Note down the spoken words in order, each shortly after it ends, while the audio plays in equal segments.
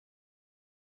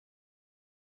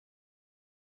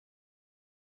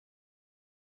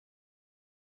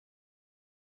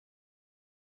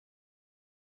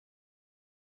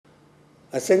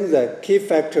I think the key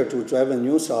factor to drive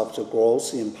Neusoft's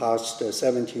growth in past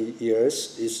 70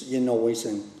 years is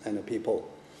innovation and people.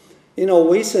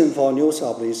 Innovation for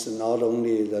Neusoft is not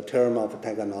only the term of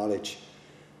technology.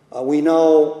 We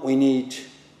know we need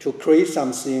to create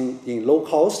something in low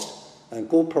cost and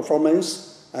good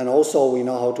performance, and also we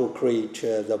know how to create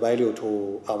the value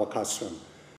to our customer.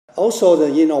 Also,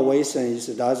 the innovation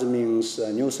doesn't mean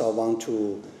Neusoft want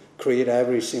to create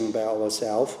everything by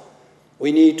ourselves.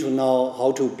 We need to know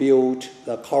how to build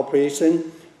the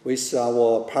cooperation with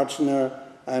our partner,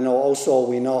 and also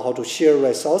we know how to share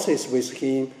resources with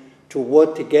him to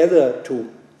work together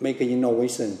to make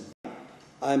innovation.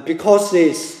 And because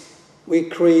this, we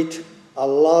create a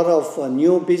lot of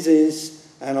new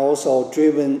business and also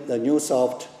driven the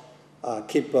Neusoft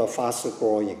keep fast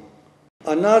growing.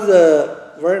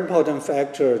 Another very important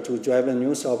factor to drive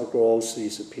Neusoft growth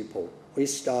is people. We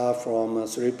start from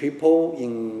 3 people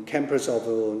in campus of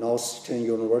Northeastern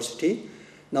University.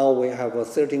 Now we have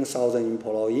 13,000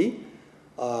 employees.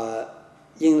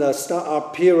 In the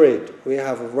startup period, we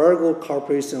have a very good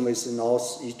cooperation with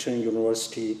Northeastern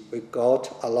University. We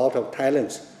got a lot of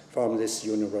talents from this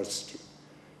university.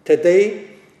 Today,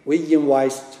 we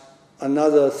invite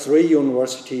another 3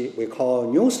 universities we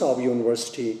call Neusoft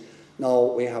University. Now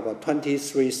we have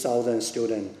 23,000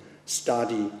 students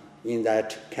study in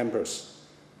that campus.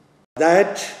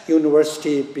 That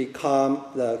university become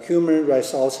the human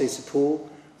resources pool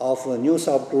of the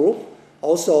Neusoft group.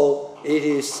 Also, it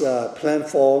is a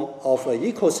platform of an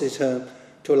ecosystem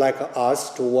to like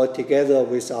us to work together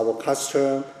with our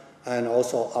customer and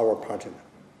also our partner.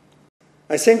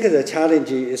 I think the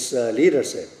challenge is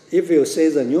leadership. If you say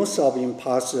the Neusoft in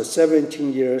past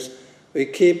 17 years, we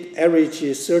keep average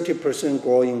 30%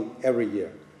 growing every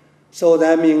year. So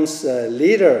that means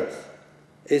leader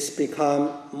is become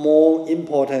more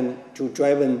important to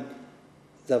drive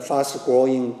the fast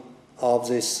growing of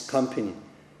this company.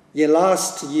 In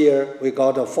last year, we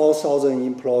got 4,000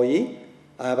 employees,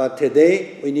 but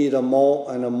today we need more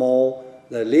and more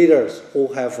the leaders who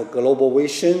have a global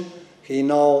vision. He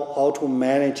know how to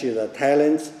manage the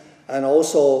talents, and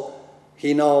also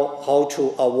he know how to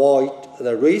avoid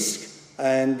the risk,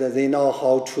 and they know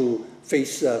how to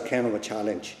face a kind of a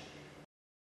challenge.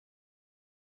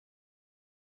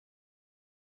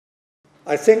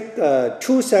 I think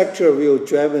 2 sectors will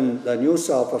drive the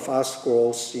Neusoft fast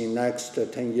growth in next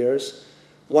 10 years.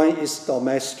 One is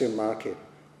domestic market.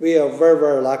 We are very,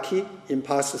 very lucky. In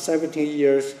past 17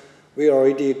 years, we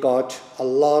already got a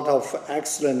lot of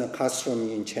excellent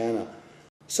customers in China.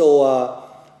 So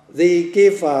they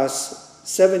give us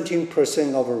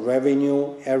 17% of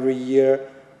revenue every year.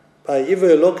 But if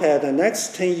we look at the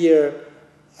next 10 years,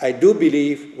 I do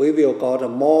believe we will got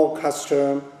more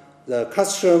customers. The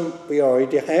customer we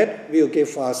already had will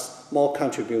give us more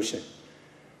contribution.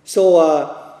 So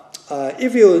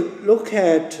if you look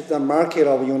at the market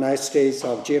of the United States,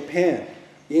 of Japan,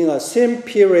 in a same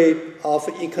period of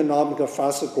economic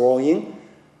fast growing,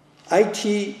 IT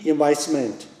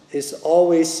investment is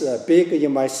always a big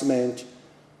investment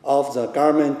of the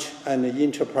government and the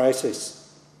enterprises.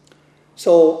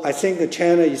 So I think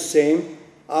China is same.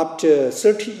 After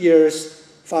 30 years,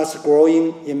 fast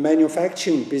growing in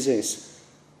manufacturing business.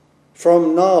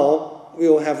 From now, we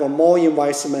will have more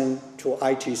investment to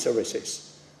IT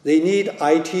services. They need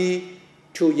IT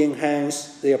to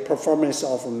enhance their performance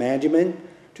of management,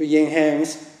 to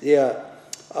enhance their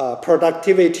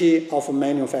productivity of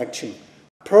manufacturing.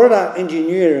 Product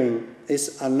engineering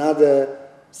is another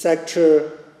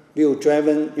sector will drive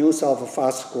Neusoft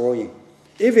fast growing.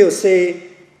 If you say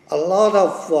a lot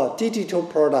of digital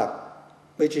product,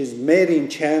 which is made in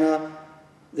China,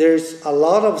 there's a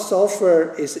lot of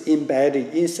software is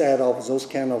embedded inside of those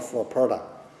kind of product.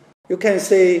 You can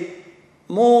say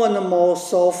more and more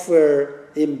software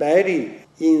embedded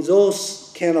in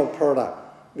those kind of product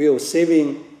will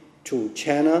saving to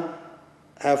China,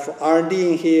 have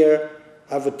R&D in here,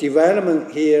 have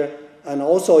development here, and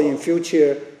also in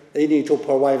future, they need to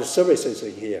provide services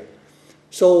in here.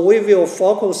 So we will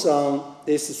focus on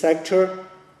this sector.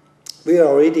 We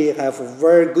already have a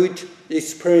very good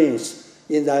experience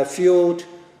in that field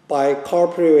by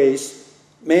cooperating with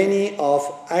many of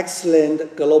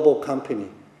excellent global companies.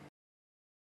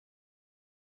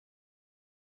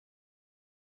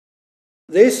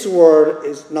 This world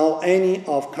is not any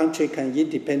of country can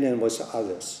independent with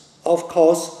others. Of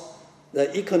course,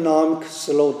 the economic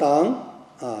slowdown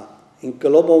in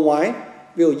global wide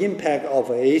will impact of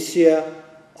Asia,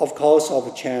 of course,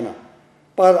 of China.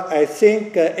 But I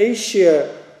think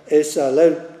Asia is a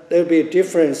little bit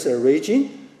different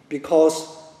region because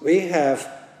we have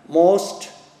most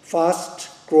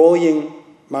fast-growing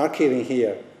market in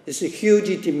here. It's a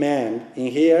huge demand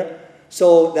in here.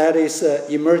 So that is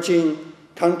an emerging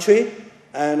country,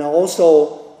 and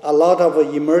also a lot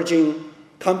of emerging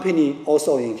company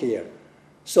also in here.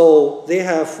 So they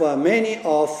have many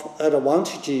of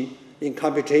advantages in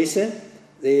computation.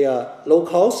 They are low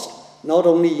cost, not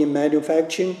only in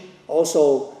manufacturing,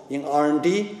 also in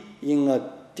R&D, in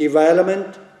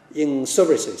development, in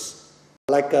services.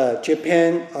 Like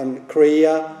Japan and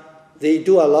Korea, they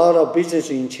do a lot of business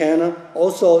in China.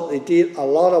 Also, they did a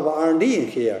lot of R&D in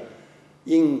here.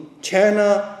 In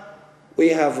China, we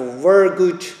have very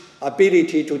good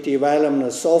ability to develop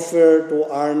the software, do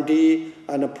R&D,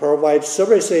 and provide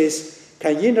services,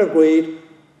 can integrate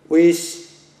with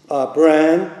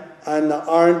brand and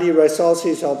R&D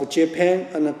resources of Japan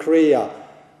and Korea.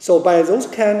 So by those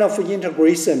kind of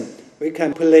integration, we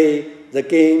can play the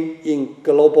game in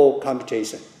global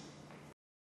competition.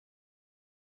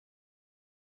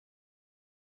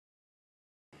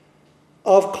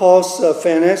 Of course,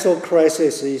 financial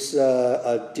crisis is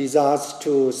a disaster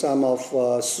to some of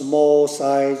small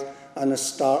size and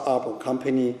startup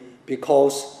company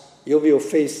because you will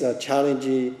face a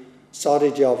challenging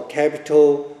shortage of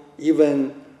capital,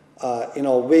 even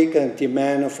weak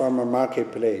demand from a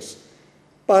marketplace.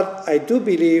 But I do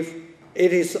believe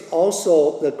it is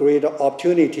also the great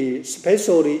opportunity,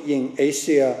 especially in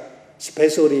Asia,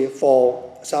 especially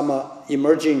for some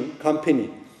emerging company.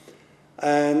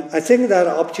 And I think that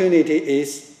opportunity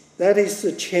is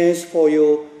a chance for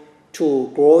you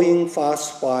to growing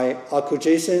fast by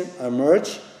acquisition and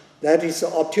merge. That is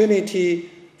an opportunity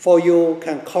for you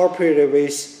can cooperate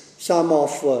with some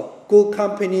of good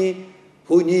company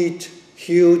who need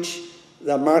huge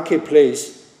the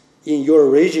marketplace in your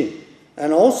region.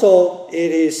 And also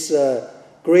it is a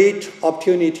great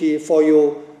opportunity for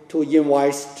you to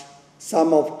invest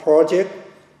some of project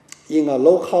in a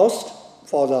low cost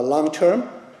for the long term.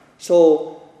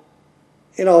 So,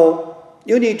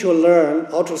 you need to learn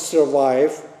how to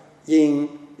survive in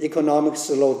economic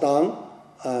slowdown,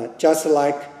 just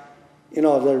like,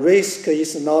 the risk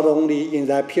is not only in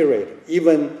that period.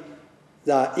 Even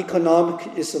the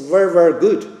economic is very, very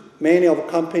good. Many of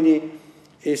company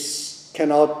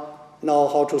cannot know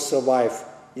how to survive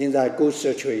in that good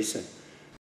situation.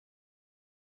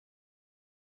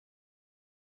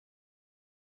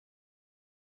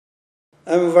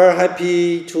 I'm very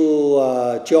happy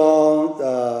to join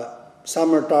the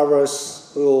Summer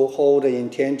Davos we will hold in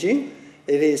Tianjin.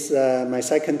 It is my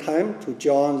second time to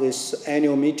join this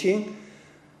annual meeting.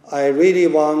 I really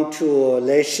want to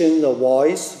listen the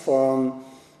voice from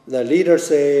the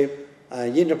leadership,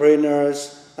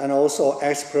 entrepreneurs, and also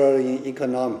experts in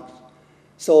economics.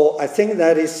 So I think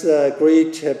that is a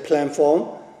great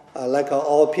platform, like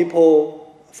all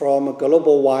people from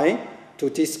global wide, to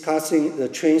discussing the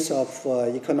trends of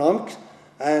economics,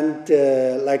 and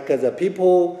like the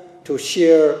people to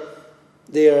share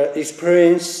their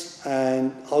experience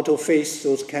and how to face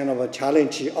those kind of a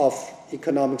challenge of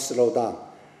economic slowdown.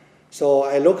 So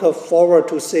I look forward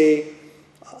to see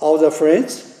all the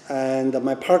friends and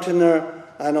my partner,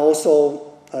 and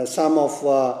also some of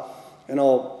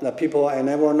the people I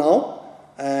never know.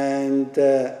 And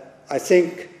I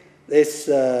think this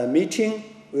meeting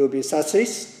will be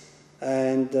success.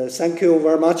 And thank you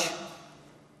very much.